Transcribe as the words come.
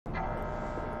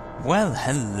Well,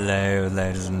 hello,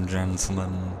 ladies and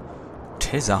gentlemen.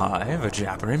 'Tis I, the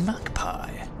jabbering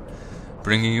magpie,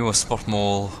 bringing you a spot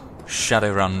more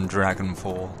Shadowrun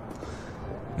Dragonfall.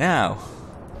 Now,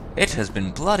 it has been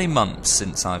bloody months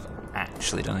since I've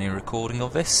actually done a recording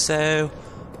of this, so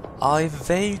I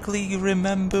vaguely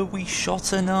remember we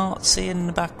shot a Nazi in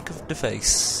the back of the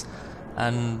face,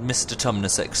 and Mr.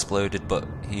 Tumnus exploded, but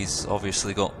he's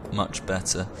obviously got much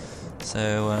better.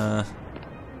 So,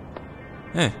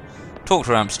 yeah. Talk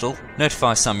to Amstel,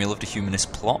 notify Samuel of the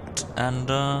humanist plot, and,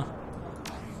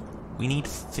 we need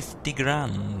 50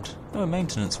 grand. Oh, a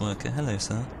maintenance worker. Hello,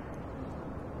 sir.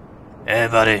 Hey,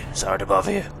 buddy. Sorry to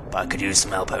bother you, but I could use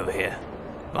some help over here.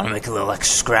 Want to make a little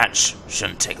extra scratch?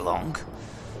 Shouldn't take long.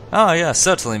 Ah, yeah,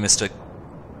 certainly, Mr.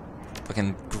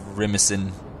 fucking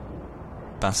grimacing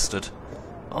bastard.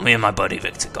 Well, me and my buddy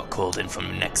Victor got called in from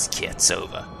the next kit's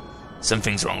over.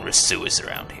 Something's wrong with sewers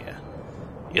around here.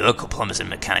 Your local plumbers and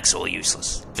mechanics are all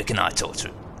useless. Vic and I talked to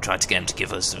him, tried to get him to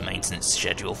give us the maintenance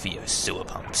schedule for your sewer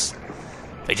pumps.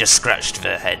 They just scratched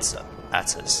their heads up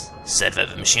at us, said that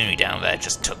the machinery down there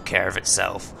just took care of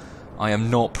itself. I am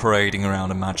not parading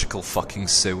around a magical fucking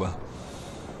sewer.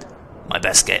 My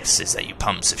best guess is that your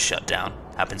pumps have shut down.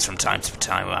 Happens from time to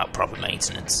time without proper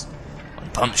maintenance. When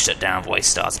pumps shut down, the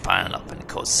waste starts piling up and it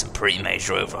causes some pretty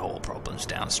major overhaul problems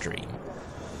downstream.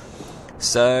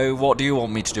 So, what do you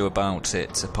want me to do about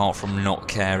it, apart from not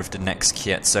care if the next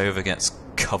Kietsover gets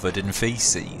covered in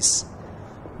feces?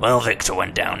 Well, Victor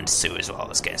went down into sewers while I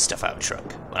was getting stuff out of the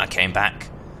truck. When I came back,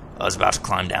 I was about to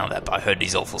climb down there, but I heard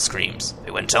these awful screams. They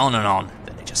went on and on,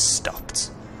 then they just stopped.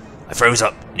 I froze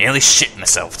up, nearly shit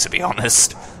myself, to be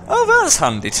honest. Oh, that's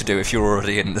handy to do if you're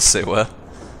already in the sewer.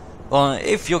 Well,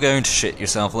 if you're going to shit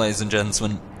yourself, ladies and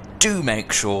gentlemen, do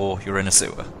make sure you're in a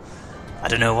sewer. I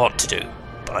don't know what to do,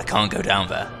 but I can't go down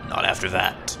there, not after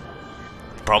that.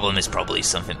 The problem is probably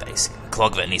something basic. A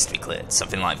clog that needs to be cleared,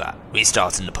 something like that.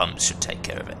 Restarting the pumps should take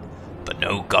care of it. But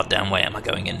no goddamn way am I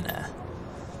going in there.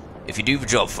 If you do the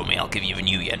job for me, I'll give you the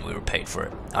new yen we were paid for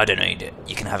it. I don't need it.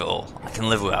 You can have it all. I can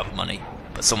live without the money.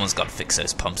 But someone's got to fix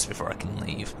those pumps before I can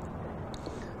leave.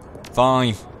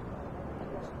 Fine.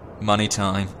 Money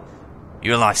time.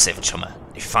 You're a lifesaver, chummer.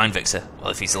 If you find Victor,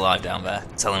 well, if he's alive down there,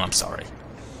 tell him I'm sorry.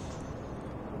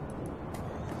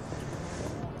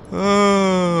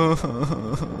 Oh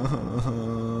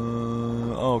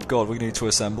god, we need to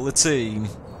assemble a team.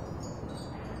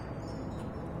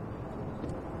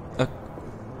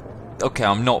 Okay,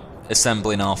 I'm not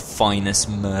assembling our finest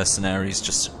mercenaries,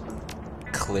 just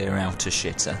clear out a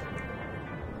shitter.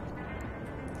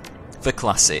 The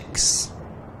classics.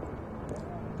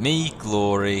 Me,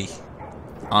 Glory,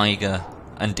 Iger,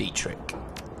 and Dietrich.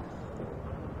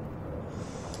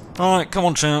 Alright, come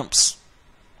on, champs.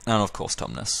 And of course,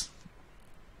 Tumnus.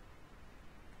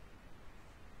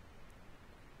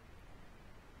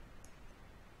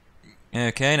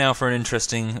 Okay, now for an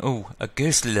interesting... a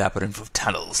ghostly labyrinth of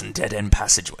tunnels and dead-end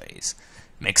passageways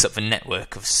makes up the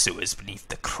network of sewers beneath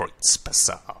the Kreutz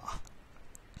Bazaar.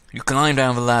 You climb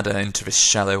down the ladder into this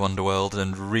shallow underworld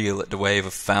and reel at the wave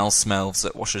of foul smells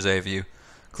that washes over you,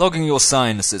 clogging your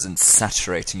sinuses and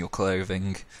saturating your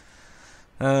clothing.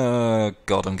 Oh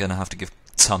god, I'm gonna have to give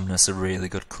Tumnus a really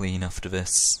good clean after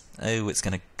this. Oh, it's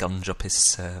gonna gunge up his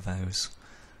servos.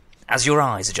 As your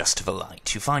eyes adjust to the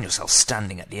light, you find yourself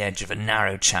standing at the edge of a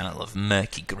narrow channel of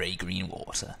murky grey-green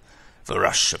water. The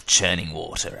rush of churning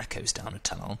water echoes down a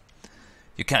tunnel.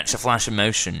 You catch a flash of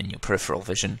motion in your peripheral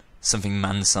vision, something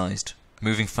man-sized,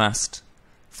 moving fast,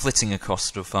 flitting across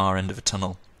the far end of a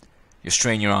tunnel. You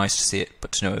strain your eyes to see it,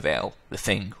 but to no avail. The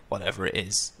thing, whatever it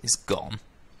is gone.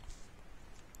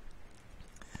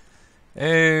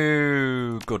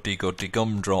 Oh, goody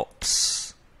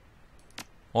gumdrops.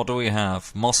 What do we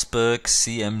have? Mossberg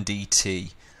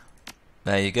CMDT.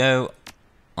 There you go.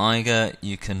 Iger,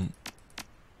 you can...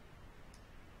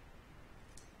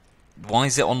 Why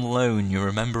is it on loan? You're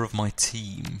a member of my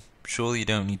team. Surely you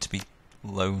don't need to be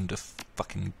loaned a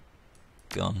fucking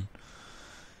gun.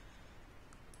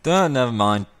 Never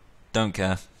mind. Don't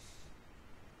care.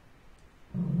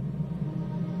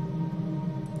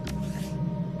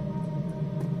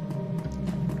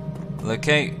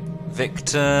 Locate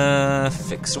Victor,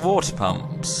 fix water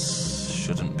pumps.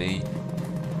 Shouldn't be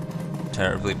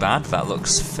terribly bad. That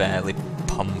looks fairly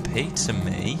pumpy to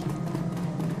me.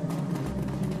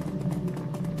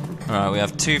 Alright, we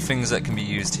have two things that can be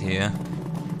used here.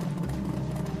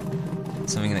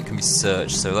 Something that can be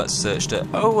searched, so let's search the...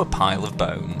 Oh, a pile of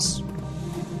bones.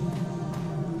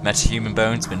 Metahuman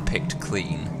bones been picked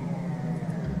clean.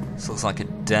 This looks like a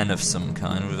den of some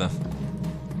kind with a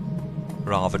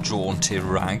rather jaunty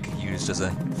rag used as a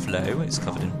Flow. It's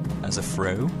covered in as a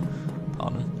fro.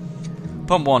 Pardon.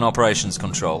 Pump 1 operations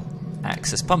control.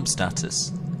 Access pump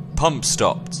status. Pump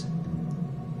stopped.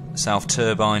 South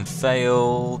turbine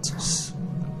failed.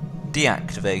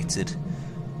 Deactivated.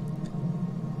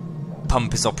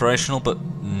 Pump is operational but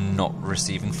not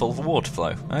receiving full water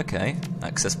flow. Okay.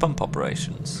 Access pump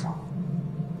operations.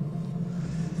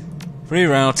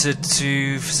 Rerouted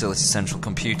to facility central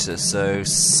computer. So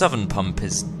southern pump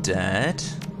is dead.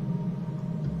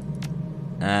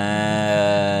 And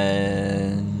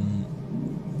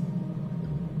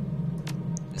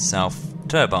south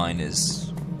turbine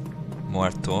is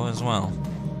muerto as well.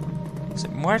 Is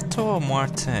it muerto or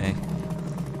muerte?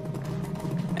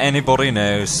 Anybody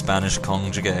knows Spanish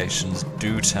conjugations,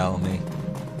 do tell me.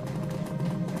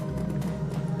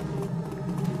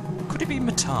 Could it be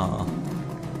matar?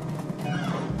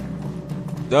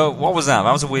 Oh, what was that?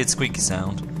 That was a weird squeaky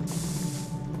sound.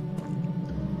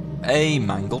 A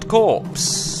mangled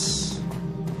corpse.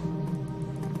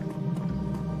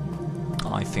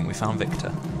 I think we found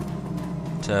Victor.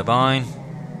 Turbine.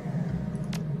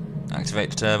 Activate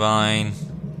the turbine.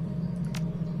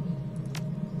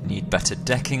 Need better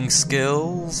decking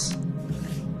skills.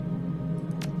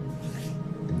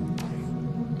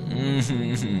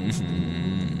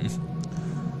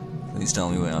 Please tell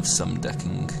me we have some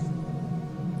decking.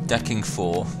 Decking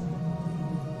 4.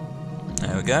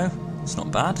 There we go. It's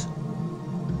not bad.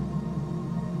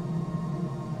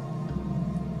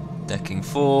 Decking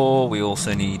 4. We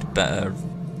also need better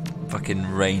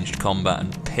fucking ranged combat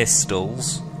and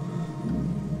pistols.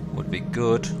 Would be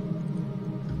good.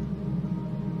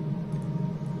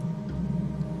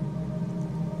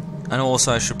 And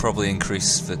also I should probably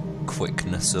increase the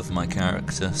quickness of my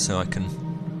character so I can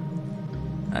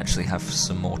actually have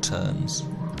some more turns.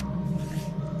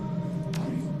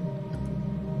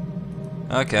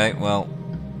 Okay, well,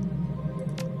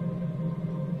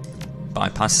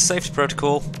 bypass the safety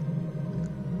protocol.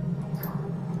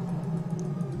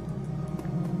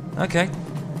 Okay.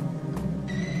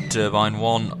 Turbine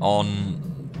 1 on.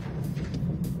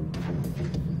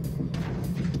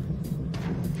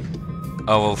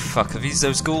 Oh well, fuck, are these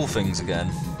those ghoul things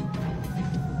again?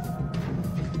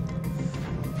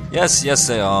 Yes, yes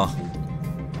they are.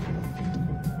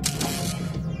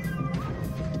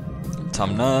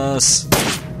 Tumnus.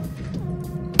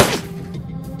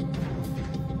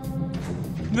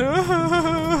 No!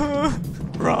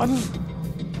 Run!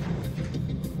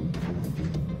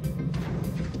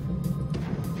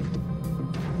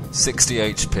 $60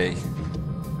 HP.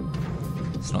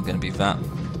 It's not going to be that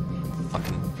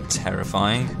fucking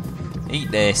terrifying.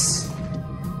 Eat this.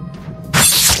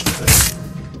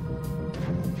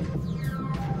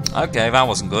 Okay, that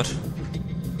wasn't good.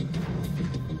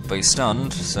 But he's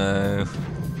stunned, so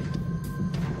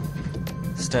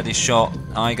steady shot,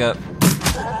 Iger.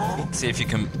 See if you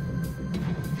can.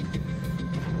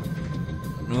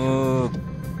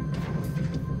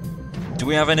 Do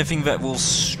we have anything that will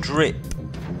strip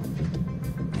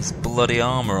his bloody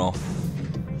armor off?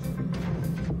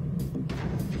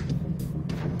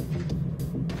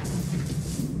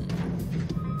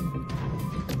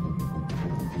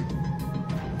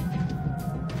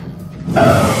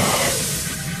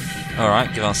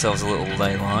 Alright, give ourselves a little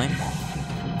ley line.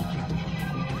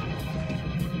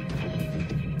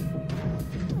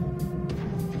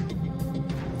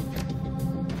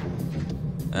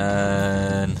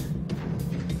 And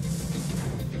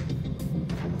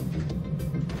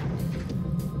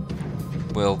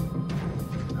we'll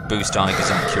boost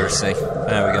Iger's accuracy.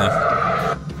 There we go.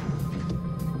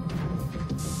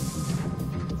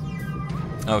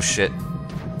 Oh shit.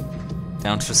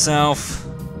 Down to the south.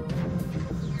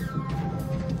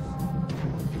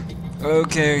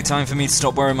 Okay, time for me to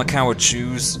stop wearing my coward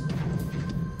shoes.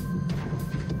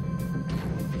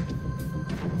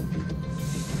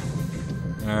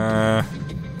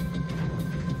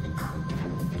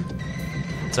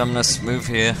 Tumnus, move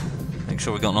here. Make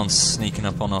sure we got none sneaking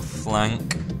up on our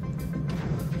flank.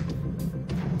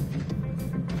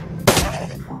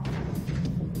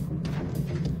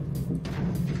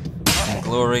 And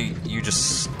Glory, you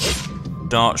just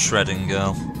start shredding,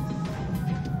 girl.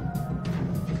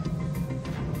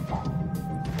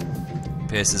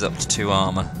 Pierces up to 2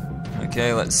 armor.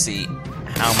 Okay, let's see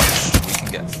how much we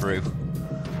can get through.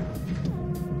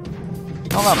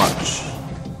 Not that much.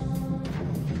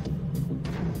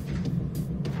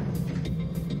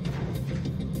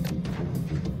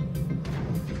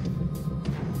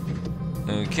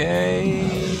 Okay.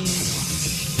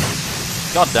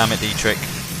 God damn it, Dietrich.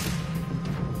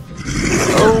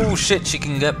 Oh shit, she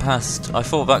can get past. I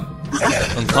thought that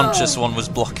unconscious one was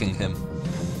blocking him.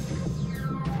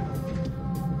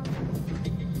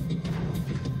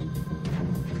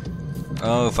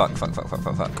 Oh, fuck.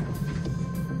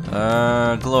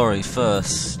 Glory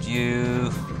first.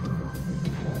 You...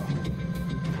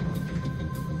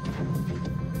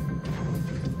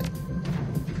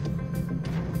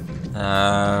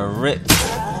 Rip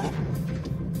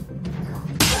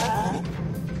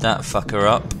that fucker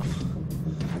up.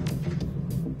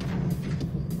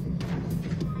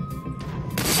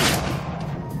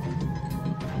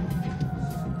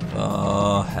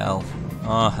 Oh hell.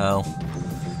 Oh hell.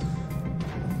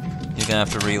 You're gonna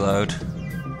have to reload.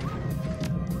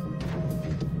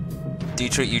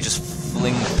 Dietrich, you just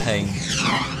fling pain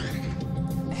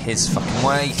his fucking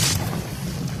way.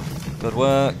 Good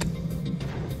work.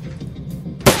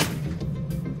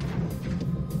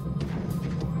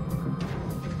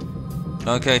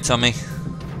 Okay, Tommy.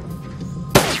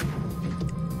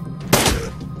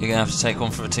 You're gonna have to take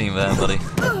one for the team there, buddy.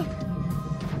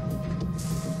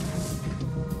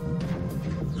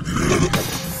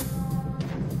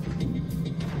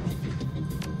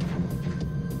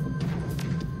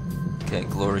 Okay,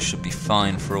 Glory should be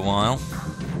fine for a while.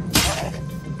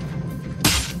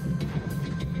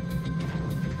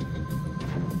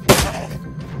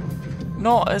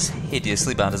 Not as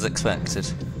hideously bad as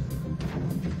expected.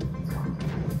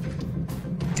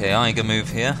 Okay, Eiger move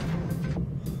here.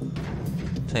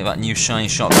 Take that new shiny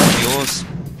shotgun of yours.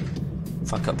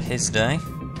 Fuck up his day.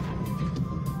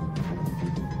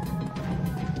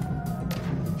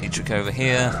 Dietrich over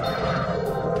here.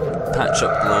 Patch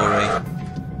up Glory.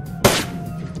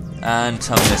 And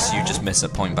Tumnus, you just miss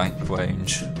at point blank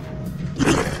range.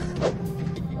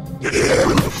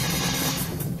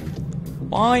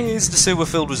 Why is the sewer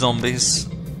filled with zombies?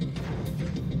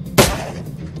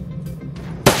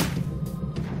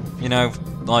 You know,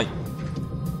 like,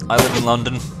 I live in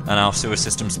London and our sewer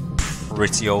system's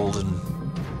pretty old and,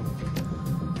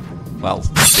 well,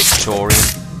 Victorian.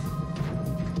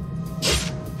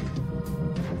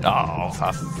 Oh,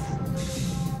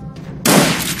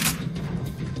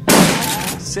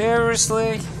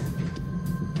 seriously?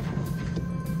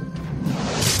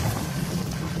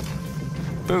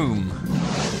 Boom.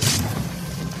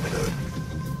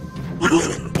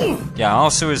 Yeah,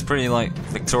 our sewer's pretty, like,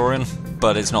 Victorian,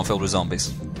 but it's not filled with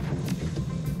zombies.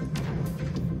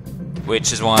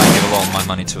 Which is why I give a lot of my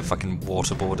money to a fucking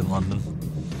water board in London.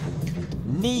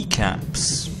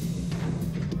 Kneecaps.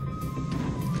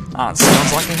 That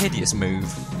sounds like a hideous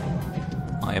move.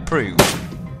 I approve.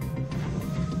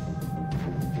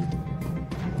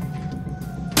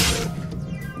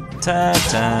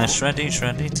 Ta-ta, shreddy,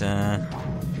 shreddy, ta.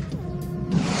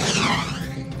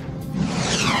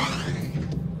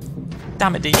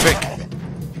 Damn it, Dietrich.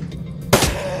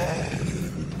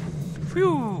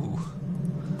 Phew.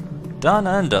 Done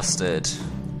and dusted.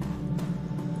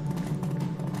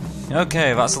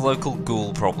 Okay, that's a local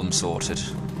ghoul problem sorted.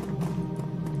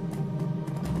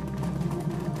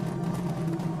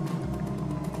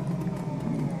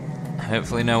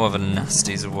 Hopefully no other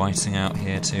nasties are waiting out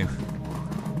here to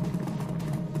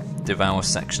devour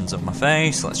sections of my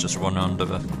face. Let's just run under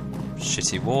the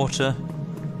shitty water.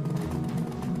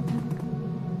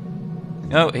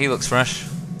 Oh, he looks fresh.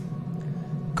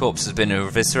 Corpse has been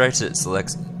eviscerated,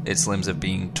 its limbs are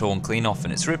being torn clean off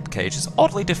and its rib cage is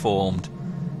oddly deformed.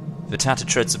 The tattered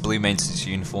shreds of blue maintenance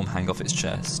uniform hang off its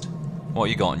chest. What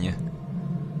you got on you?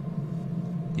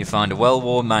 You find a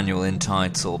well-worn manual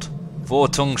entitled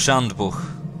Vortungshandbuch,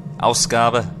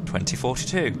 Ausgabe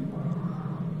 2042.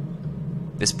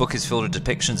 This book is filled with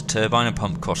depictions of turbine and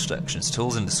pump cross-sections,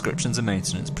 tools and descriptions of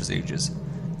maintenance procedures.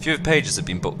 A few of the pages have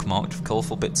been bookmarked with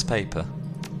colourful bits of paper.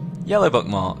 Yellow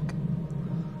bookmark.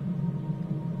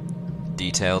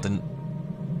 Detailed in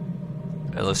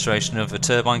illustration of a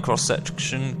turbine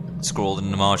cross-section, scrawled in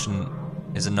the margin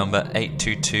is a number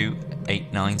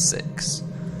 822896.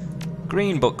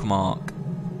 Green bookmark.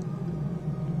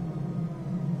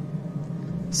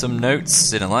 Some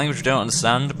notes in a language we don't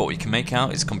understand, but what you can make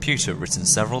out is computer written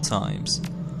several times.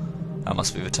 That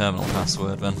must be the terminal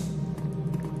password then.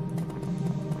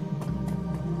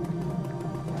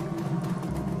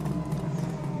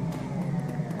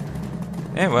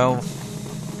 Yeah, well.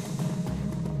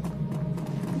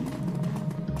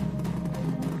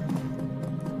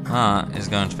 That is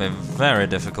going to be very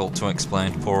difficult to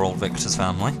explain to poor old Victor's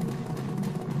family.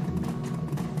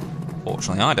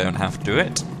 Fortunately, I don't have to do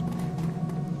it.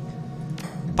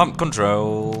 Pump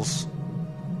controls.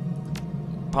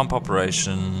 Pump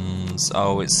operations.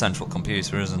 Oh, it's central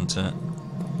computer, isn't it?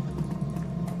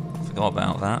 Forgot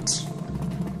about that.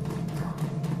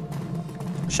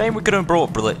 Shame we could have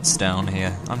brought Blitz down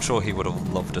here. I'm sure he would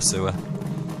have loved a sewer.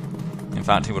 In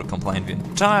fact, he would have complained the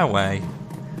entire way.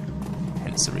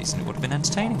 Hence the reason it would have been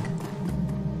entertaining.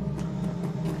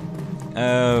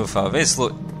 Oh, fuck.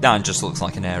 That just looks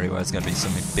like an area where there's going to be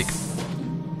something big.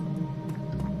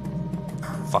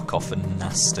 Fuck off and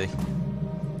nasty.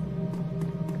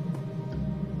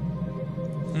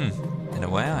 In a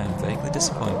way, I am vaguely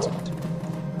disappointed.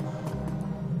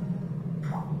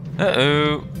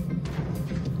 Uh-oh.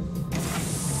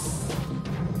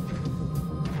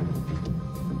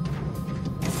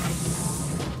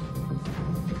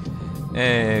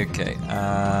 Okay,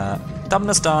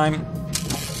 dumbness time.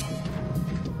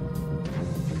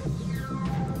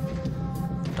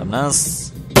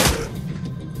 Dumbness.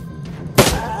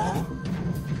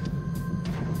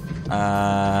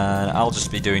 I'll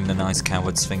just be doing the nice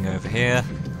cowards thing over here.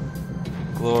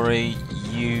 Glory,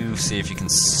 you see if you can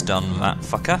stun that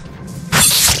fucker.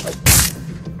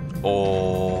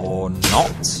 Or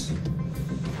not.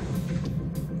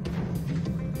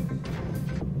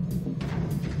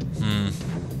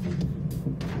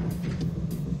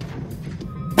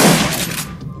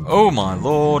 Oh my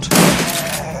lord.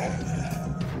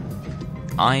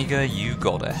 Iga, you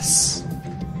goddess.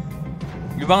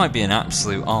 You might be an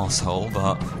absolute arsehole,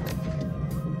 but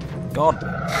god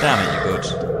damn it, you're good.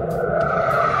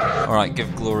 Alright,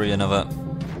 give Glory another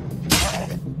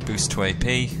boost to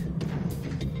AP.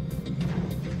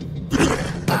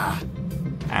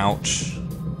 Ouch.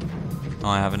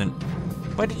 I haven't.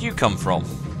 Where did you come from?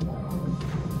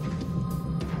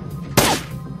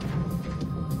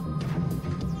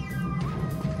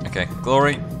 Okay,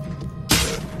 Glory.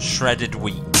 Shredded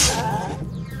wheat.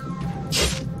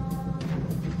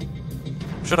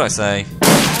 Should I say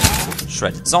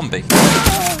shredded zombie?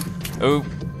 Oh.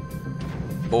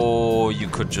 Or you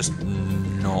could just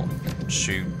not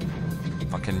shoot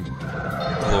fucking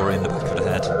Glory in the back of the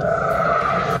head.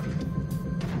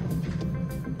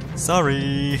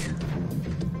 Sorry.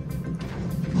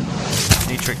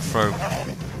 Dietrich throw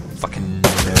fucking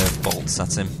nerve bolts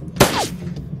at him.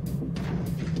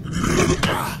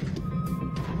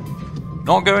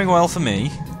 Not going well for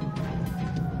me.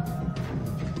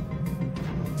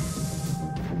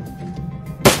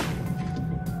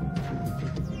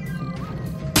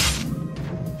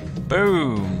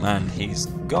 Boom, and he's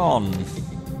gone.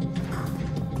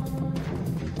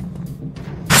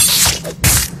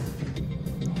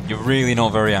 You're really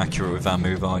not very accurate with that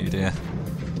move, are you, dear?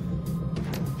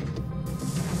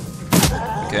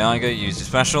 Okay, Iga, use your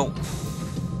special.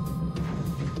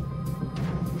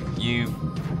 You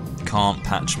can't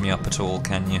patch me up at all,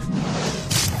 can you?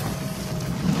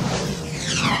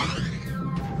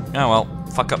 Oh well,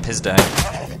 fuck up his day.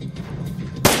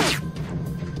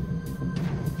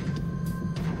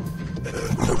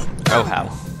 Oh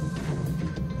hell.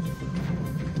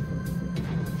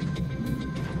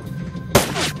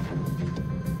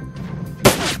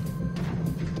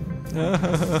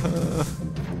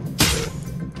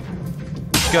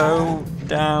 Go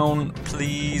down,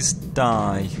 please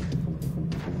die.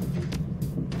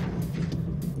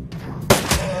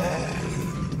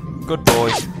 Good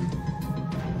boy.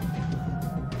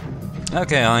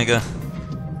 Okay, Iga.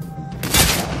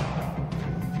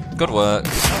 Good work.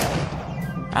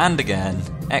 And again.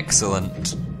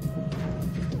 Excellent.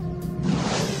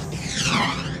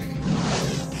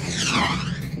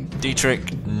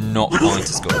 Dietrich, not quite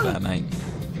as good there, mate.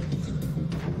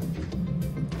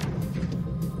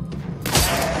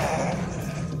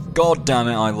 God damn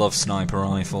it, I love sniper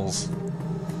rifles.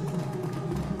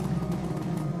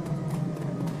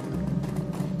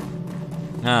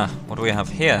 Ah, what do we have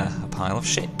here? A pile of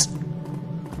shit.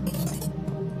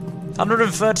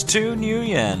 132 new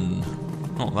yen.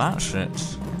 Not that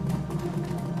shit.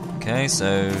 Okay,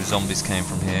 so zombies came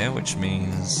from here, which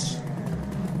means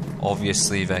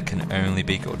obviously there can only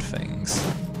be good things.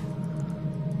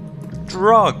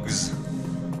 Drugs!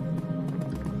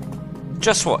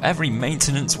 Just what every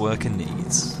maintenance worker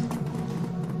needs.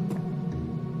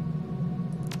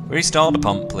 Restart the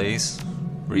pump, please.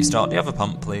 Restart the other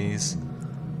pump, please.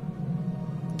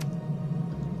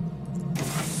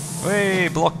 Hey,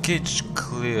 blockage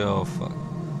clear. Oh, fuck.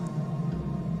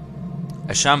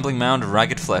 A shambling mound of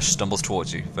ragged flesh stumbles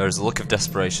towards you. There is a look of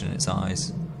desperation in its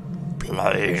eyes.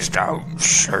 Please don't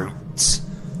shoot.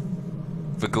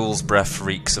 The ghoul's breath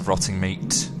reeks of rotting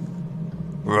meat.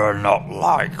 We're not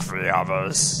like the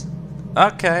others.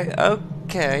 Okay,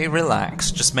 okay, relax.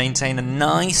 Just maintain a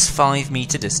nice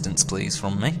 5-meter distance, please,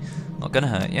 from me. Not gonna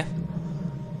hurt you.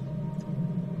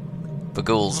 The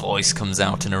ghoul's voice comes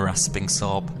out in a rasping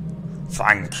sob.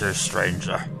 Thank you,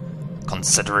 stranger.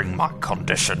 Considering my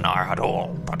condition, I had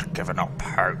all but given up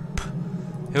hope.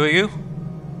 Who are you?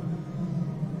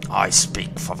 I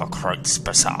speak for the Kreuz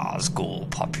Bazaar's ghoul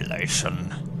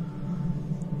population.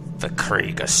 The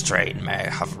Krieger strain may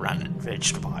have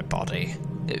ravaged my body.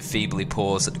 It feebly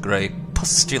paws at the grey,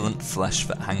 pustulant flesh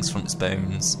that hangs from its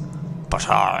bones. But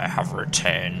I have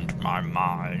retained my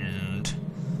mind.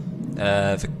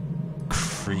 The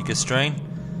Krieger strain?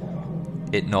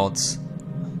 It nods.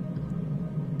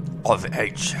 Of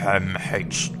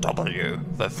HMHW,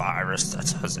 the virus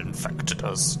that has infected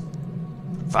us.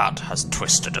 That has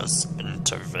twisted us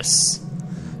into this.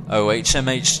 Oh,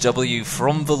 HMHW,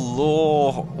 from the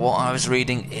lore, what I was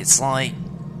reading, it's like...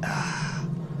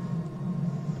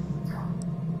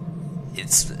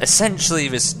 it's essentially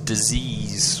this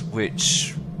disease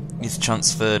which is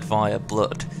transferred via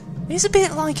blood. It's a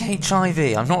bit like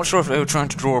HIV. I'm not sure if they were trying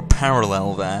to draw a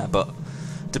parallel there, but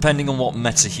depending on what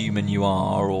metahuman you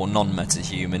are or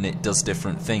non-metahuman, it does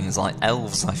different things. Like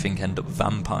elves, I think, end up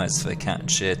vampires if they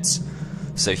catch it.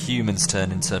 So humans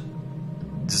turn into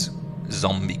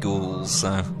zombie ghouls,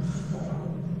 so...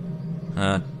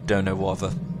 don't know what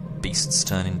other beasts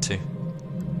turn into.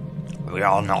 We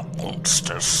are not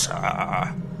monsters,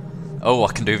 sir. Oh,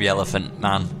 I can do the elephant,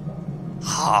 man.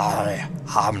 I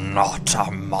am not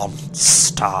a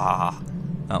monster.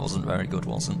 That wasn't very good,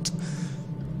 wasn't?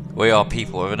 We are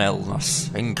people with an illness,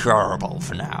 incurable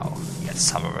for now, yet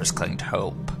some of us cling to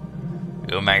hope.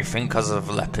 You may think us of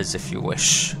lepers if you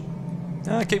wish.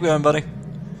 Keep going, buddy.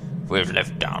 We've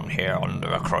lived down here under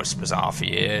a Christ Bazaar for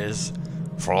years.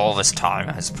 For all this time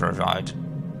has provided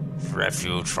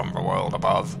refuge from the world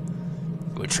above.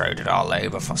 We traded our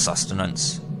labour for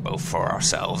sustenance, both for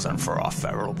ourselves and for our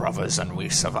feral brothers, and we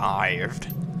survived.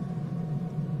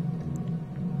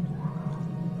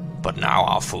 But now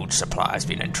our food supply has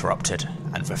been interrupted,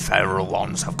 and the feral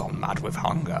ones have gone mad with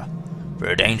hunger.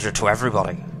 We're a danger to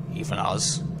everybody, even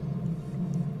us.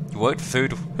 You worked for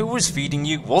food. Who was feeding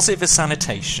you? Was it the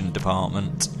sanitation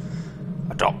department?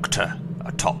 A doctor,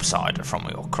 a topsider from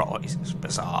your Christ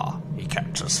Bazaar. He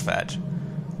kept us fed.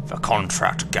 The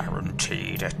contract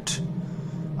guaranteed it.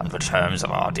 On the terms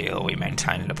of our deal, we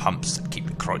maintained the pumps that keep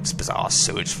the Christ Bazaar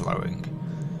sewage flowing.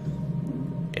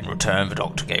 In return, the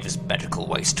doctor gave us medical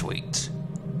waste to eat.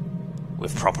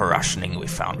 With proper rationing, we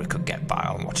found we could get by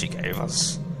on what he gave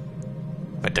us.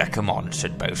 The Decker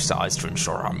monitored both sides to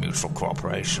ensure our mutual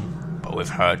cooperation, but with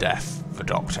her death, the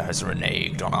doctor has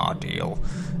reneged on our deal.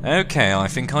 Okay, I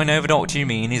think I know the doctor you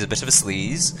mean. He's a bit of a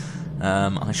sleaze.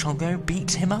 I shall go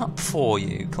beat him up for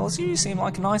you, cause you seem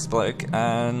like a nice bloke,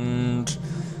 and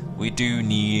we do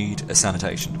need a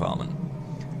sanitation department.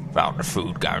 Without the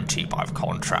food guaranteed by the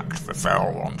contract, the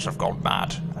feral ones have gone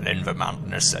mad, and in the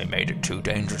madness they made it too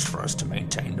dangerous for us to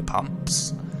maintain the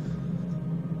pumps.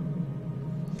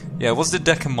 Yeah, was the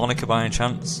Decker moniker by any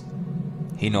chance?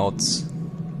 He nods.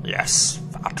 Yes,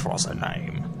 that was a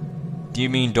name. Do you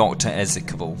mean Dr.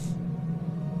 Ezekable?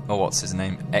 Or what's his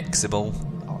name? Exable?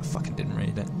 Oh, I fucking didn't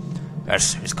read it.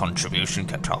 Yes, his contribution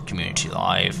kept our community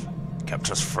alive,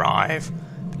 kept us thrive,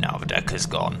 but now the Decker's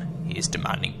gone. He is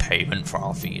demanding payment for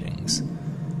our feedings.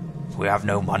 We have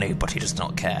no money, but he does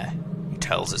not care. He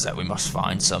tells us that we must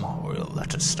find some, or he'll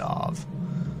let us starve.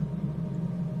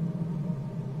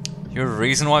 You're a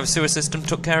reason why the sewer system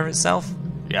took care of itself?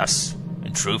 Yes.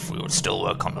 In truth, we would still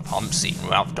work on the pumps even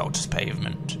without the doctor's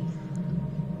pavement.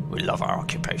 We love our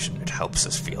occupation. It helps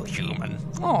us feel human.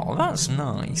 Oh, that's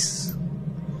nice.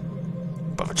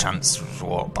 But the chances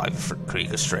wrought by the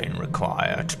Krieger strain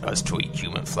require us to eat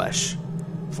human flesh.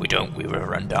 If we don't, we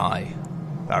wither and die.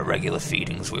 With our regular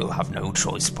feedings, we will have no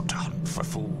choice but to hunt for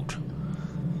food.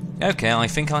 Okay, I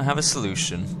think I have a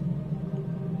solution.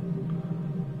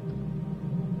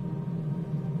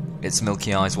 Its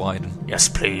milky eyes widen. Yes,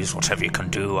 please, whatever you can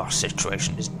do. Our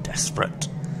situation is desperate.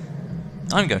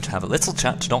 I'm going to have a little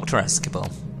chat to Dr.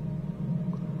 Escabel.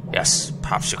 Yes,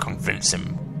 perhaps you convince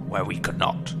him where we could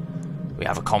not. We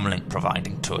have a comlink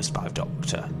providing to us by the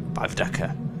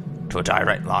Decker, to a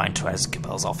direct line to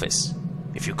Escabel's office.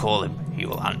 If you call him, he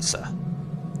will answer.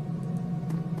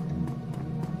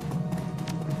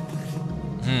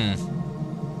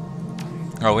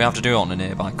 Oh, we have to do it on a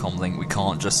nearby comlink. We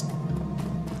can't just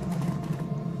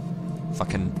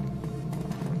fucking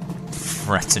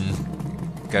threaten,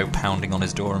 go pounding on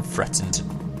his door and threaten to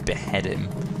behead him.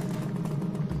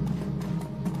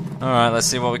 Alright, let's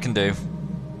see what we can do.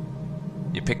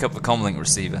 You pick up the comlink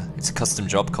receiver. It's a custom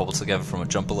job cobbled together from a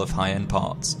jumble of high-end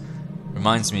parts.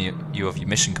 Reminds me you of your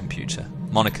mission computer.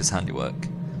 Monica's handiwork.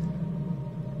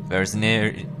 There is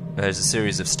a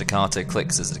series of staccato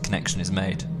clicks as the connection is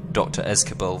made. Dr.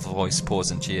 Escabel's voice pours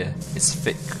into your ear. It's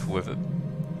thick with a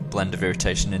blend of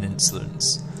irritation and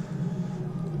insolence.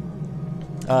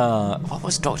 What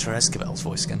was Dr. Escabel's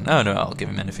voice again? Oh no, I'll give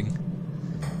him anything.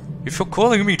 If you're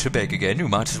calling me to beg again, you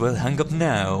might as well hang up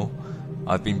now.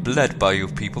 I've been bled by you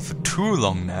people for too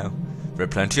long now. There are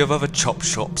plenty of other chop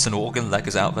shops and organ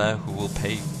leggers out there who will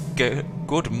pay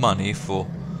good money for...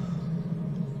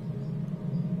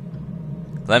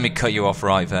 Let me cut you off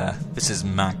right there. This is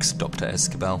Max, Dr.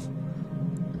 Escabel.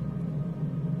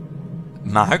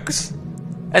 Max?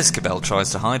 Escabel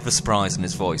tries to hide the surprise in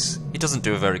his voice. He doesn't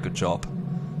do a very good job.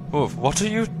 Oh, what are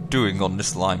you doing on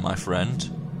this line, my friend?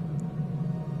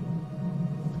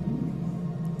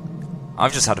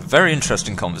 I've just had a very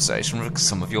interesting conversation with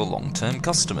some of your long-term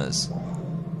customers.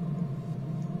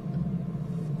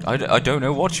 I don't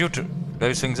know what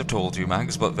those things have told you,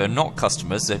 Mags, but they're not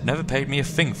customers. They've never paid me a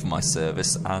thing for my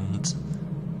service, and...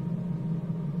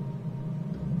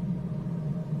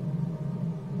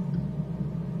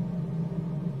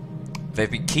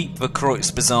 keep the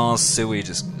Kreutz Bazaar's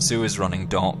sewers running,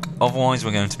 Doc. Otherwise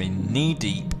we're going to be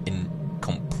knee-deep in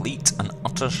complete and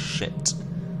utter shit.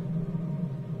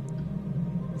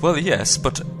 Well, yes,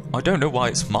 but I don't know why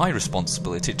it's my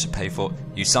responsibility to pay for...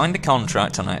 You signed the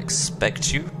contract and I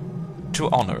expect you to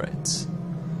honour it.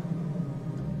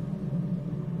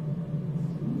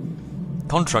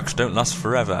 Contracts don't last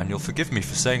forever, and you'll forgive me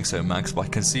for saying so, Max, but I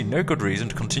can see no good reason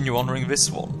to continue honouring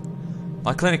this one.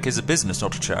 My clinic is a business,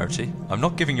 not a charity. I'm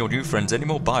not giving your new friends any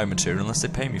more biomaterial unless they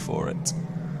pay me for it.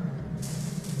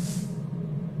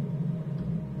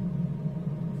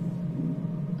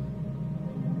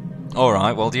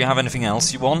 Alright, well, do you have anything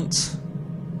else you want?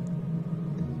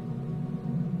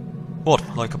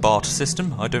 What, like a barter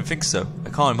system? I don't think so. I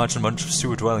can't imagine a bunch of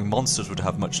sewer-dwelling monsters would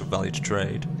have much of value to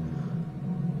trade.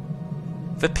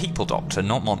 They're people, Doctor,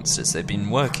 not monsters. They've been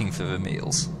working for their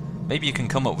meals. Maybe you can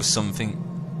come up with something...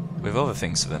 with other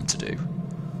things for them to do.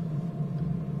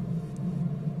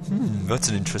 That's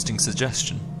an interesting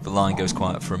suggestion. The line goes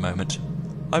quiet for a moment.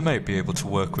 I might be able to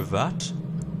work with that.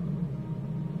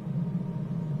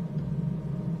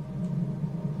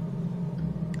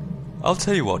 I'll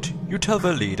tell you what, you tell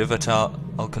their leader that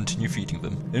I'll continue feeding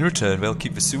them. In return, they'll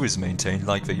keep the sewers maintained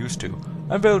like they used to,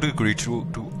 and they'll agree to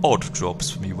do odd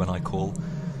jobs for me when I call.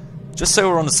 Just so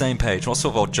we're on the same page, what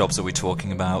sort of odd jobs are we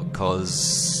talking about?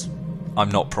 'Cause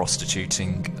I'm not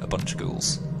prostituting a bunch of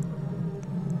ghouls.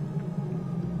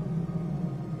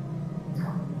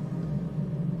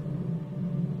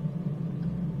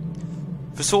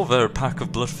 The sort that a pack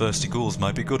of bloodthirsty ghouls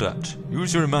might be good at.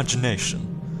 Use your imagination.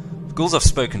 The ghouls I've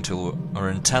spoken to are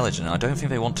intelligent, and I don't think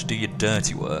they want to do your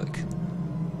dirty work.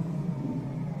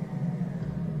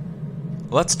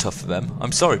 Well, that's tough for them.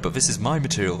 I'm sorry, but this is my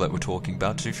material that we're talking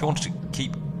about, so if you want to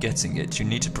keep getting it, you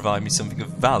need to provide me something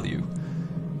of value.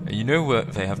 And you know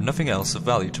they have nothing else of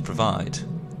value to provide.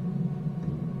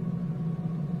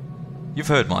 You've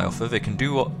heard my offer. They can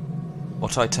do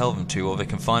what I tell them to, or they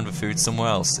can find the food somewhere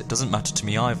else. It doesn't matter to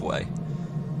me either way.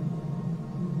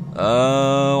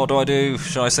 What do I do?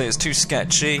 Should I say it's too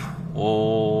sketchy?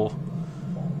 Or...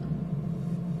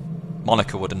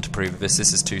 Monica wouldn't approve of this.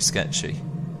 This is too sketchy.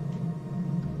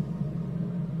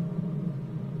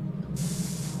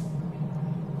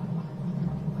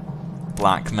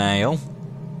 Blackmail.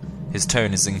 His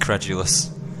tone is incredulous.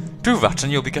 Do that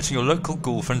and you'll be getting your local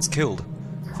ghoul friends killed.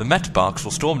 The Metbarks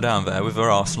will storm down there with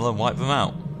their arsenal and wipe them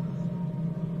out.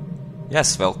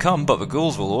 Yes, they'll come, but the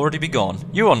ghouls will already be gone.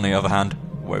 You, on the other hand,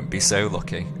 won't be so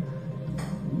lucky.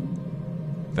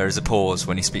 There is a pause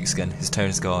when he speaks again. His tone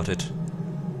is guarded.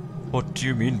 What do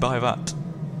you mean by that?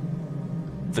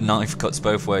 The knife cuts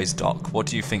both ways, Doc. What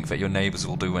do you think that your neighbours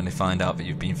will do when they find out that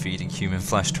you've been feeding human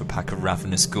flesh to a pack of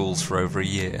ravenous ghouls for over a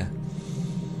year?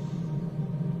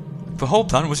 The whole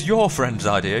plan was your friend's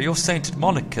idea, your sainted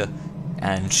Monica.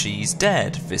 And she's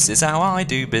dead. This is how I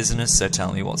do business, so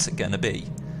tell me what's it gonna be.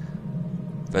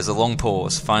 There's a long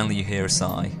pause. Finally you hear a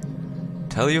sigh.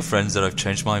 Tell your friends that I've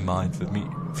changed my mind.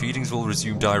 Feedings will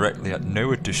resume directly at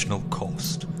no additional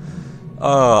cost.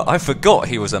 I forgot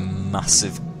he was a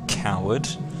massive coward.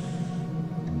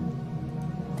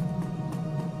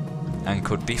 And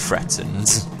could be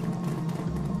threatened.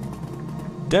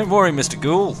 Don't worry, Mr.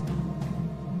 Ghoul.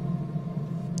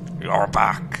 You're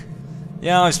back.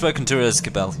 Yeah, I've spoken to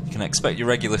Isabel. You can expect your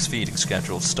regular feeding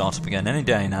schedule to start up again any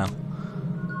day now.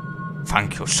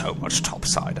 Thank you so much,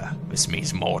 Topsider. This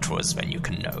means more to us than you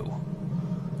can know.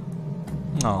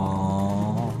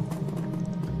 Aww.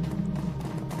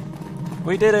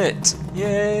 We did it!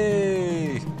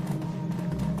 Yay!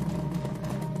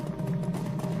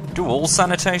 Do all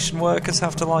sanitation workers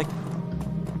have to, like,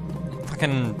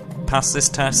 fucking pass this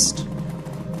test?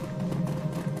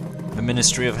 The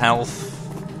Ministry of Health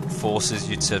forces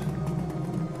you to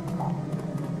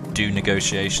do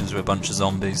negotiations with a bunch of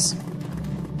zombies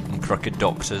and crooked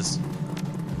doctors.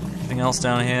 Anything else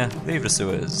down here? Leave the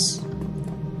sewers.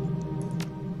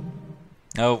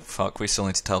 Oh, fuck, we still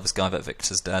need to tell this guy that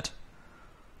Victor's dead.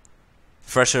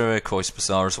 Fresh air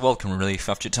Koispasar is a welcome relief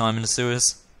after your time in the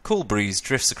sewers. Cool breeze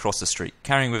drifts across the street,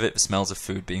 carrying with it the smells of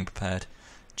food being prepared,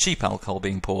 cheap alcohol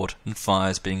being poured, and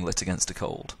fires being lit against the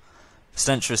cold. The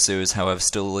stench of the sewers, however,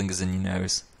 still lingers in your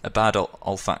nose, a bad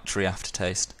olfactory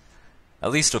aftertaste.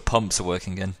 At least the pumps are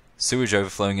working in. Sewage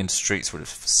overflowing into streets would have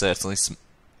certainly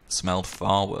smelled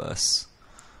far worse.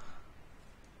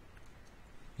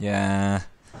 Yeah,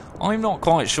 I'm not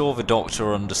quite sure the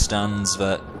Doctor understands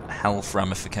the health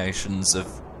ramifications of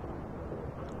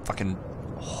fucking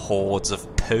hordes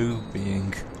of poo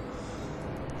being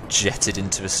jetted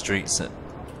into the streets.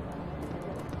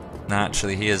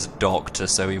 Naturally, he is a doctor,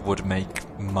 so he would make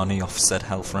money off said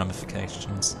health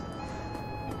ramifications.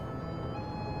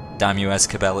 Damn you,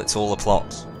 Escabel, it's all a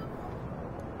plot.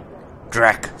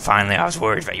 Drek, finally I was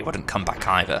worried that you wouldn't come back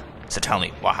either. So tell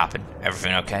me, what happened?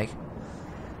 Everything okay?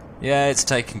 Yeah, it's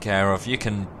taken care of. You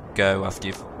can go after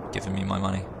you've given me my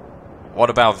money. What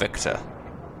about Victor?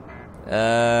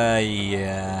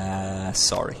 Yeah,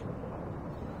 sorry.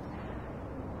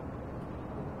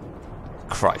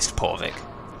 Christ, poor Vic.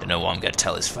 Don't know what I'm going to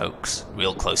tell his folks.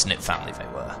 Real close-knit family they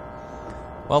were.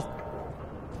 Well,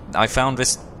 I found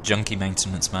this junky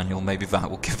maintenance manual. Maybe that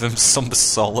will give him some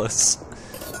solace.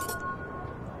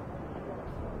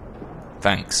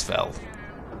 Thanks, Vel.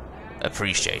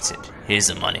 Appreciate it. Here's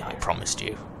the money I promised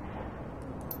you.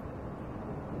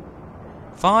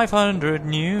 500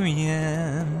 new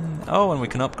yen. Oh, and we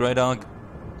can upgrade our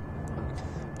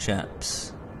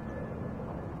chaps.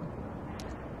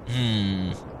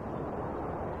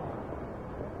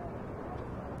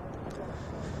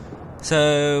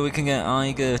 So we can get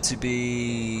Iger to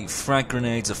be frag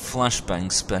grenades or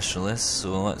flashbang specialist.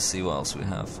 So let's see what else we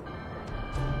have.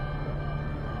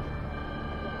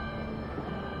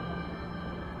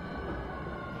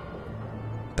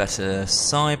 Better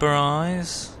cyber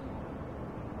eyes.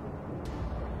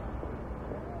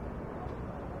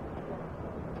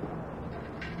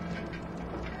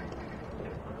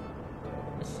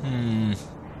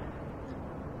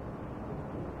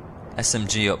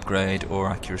 SMG upgrade or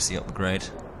accuracy upgrade.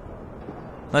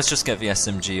 Let's just get the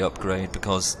SMG upgrade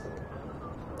because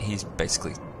he's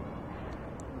basically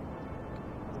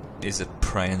is a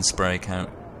pray and spray character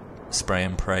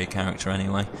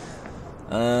anyway.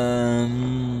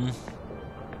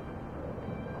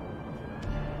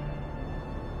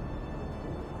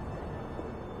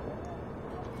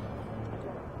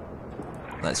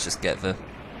 Let's just get the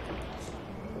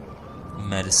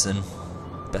medicine,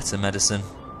 better medicine.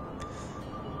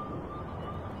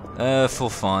 For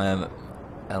fire,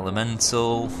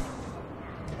 elemental.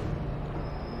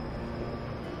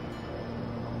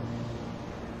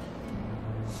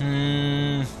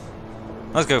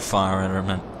 Let's go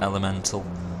fire elemental.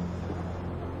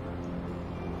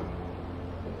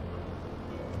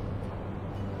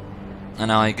 And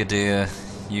Igadir,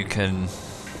 you can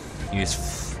use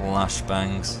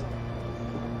flashbangs.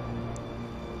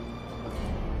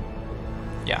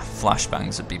 Yeah,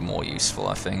 flashbangs would be more useful,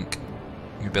 I think.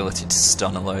 The ability to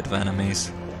stun a load of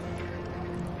enemies.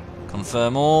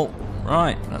 Confirm all.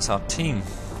 Right, that's our team.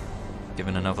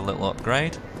 Given another little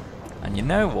upgrade. And you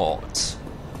know what?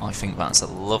 I think that's a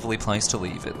lovely place to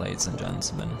leave it, ladies and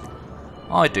gentlemen.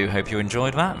 I do hope you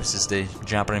enjoyed that. This is the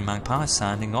Jabbering Magpie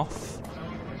signing off.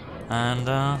 And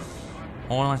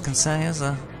all I can say is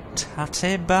a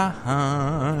tatty bye.